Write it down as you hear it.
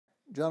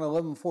John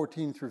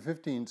 11:14 through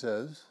 15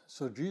 says,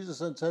 "So Jesus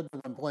had said to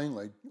them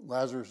plainly,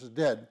 Lazarus is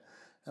dead,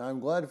 and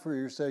I'm glad for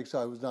your sakes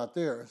I was not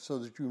there, so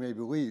that you may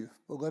believe.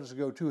 But let us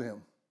go to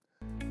him."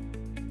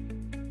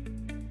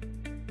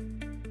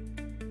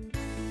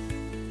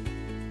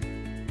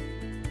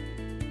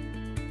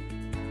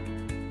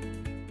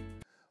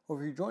 Well,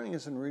 if you're joining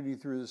us in reading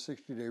through the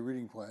 60-day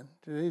reading plan,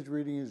 today's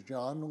reading is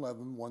John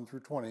 11:1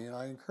 through 20, and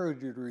I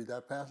encourage you to read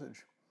that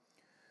passage.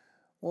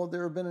 Well,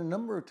 there have been a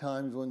number of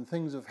times when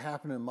things have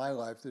happened in my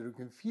life that have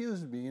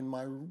confused me in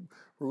my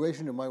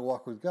relation to my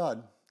walk with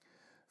God.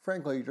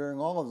 Frankly, during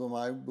all of them,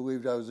 I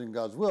believed I was in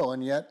God's will,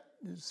 and yet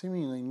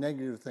seemingly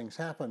negative things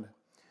happened.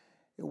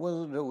 It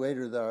wasn't until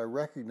later that I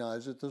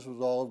recognized that this was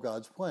all of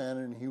God's plan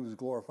and He was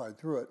glorified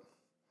through it.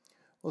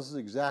 Well, this is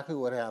exactly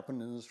what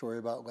happened in the story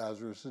about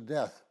Lazarus'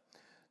 death.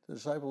 The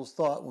disciples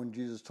thought when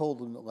Jesus told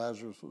them that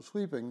Lazarus was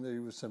sleeping that he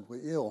was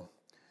simply ill.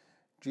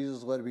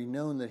 Jesus let it be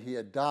known that he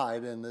had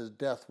died and his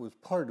death was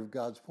part of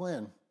God's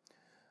plan.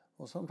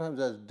 Well, sometimes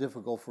that's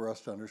difficult for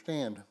us to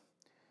understand.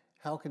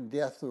 How can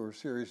death or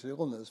serious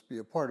illness be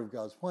a part of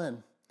God's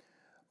plan?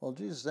 Well,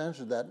 Jesus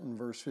answered that in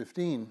verse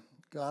 15.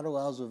 God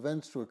allows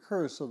events to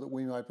occur so that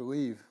we might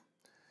believe.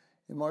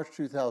 In March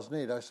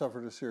 2008, I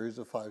suffered a series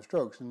of 5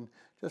 strokes, and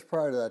just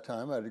prior to that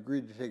time, I had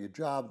agreed to take a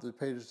job that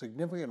paid a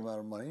significant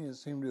amount of money and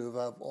seemed to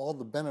have all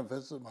the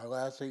benefits that my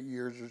last 8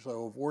 years or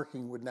so of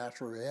working would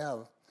naturally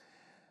have.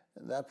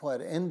 That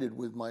plan ended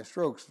with my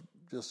strokes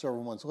just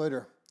several months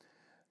later.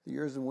 The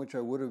years in which I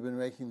would have been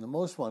making the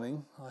most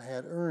money I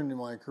had earned in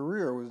my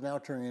career was now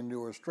turning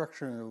into a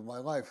restructuring of my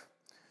life.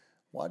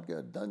 Why'd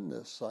God done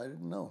this? I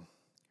didn't know.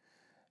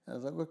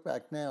 As I look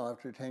back now,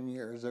 after 10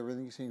 years,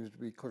 everything seems to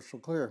be crystal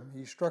clear.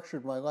 He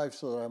structured my life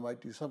so that I might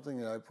do something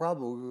that I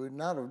probably would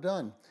not have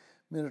done,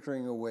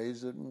 ministering in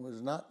ways that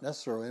was not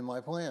necessarily in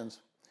my plans.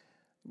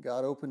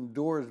 God opened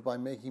doors by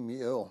making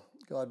me ill.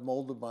 God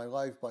molded my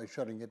life by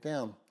shutting it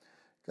down.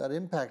 God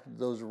impacted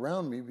those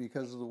around me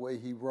because of the way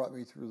He brought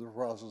me through the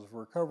process of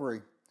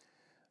recovery.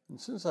 And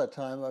since that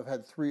time, I've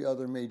had 3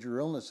 other major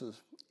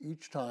illnesses.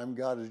 Each time,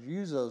 God has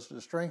used those to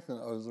strengthen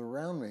others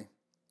around me.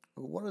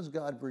 But what is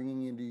God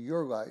bringing into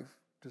your life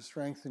to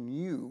strengthen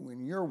you in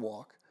your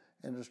walk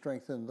and to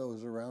strengthen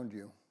those around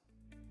you?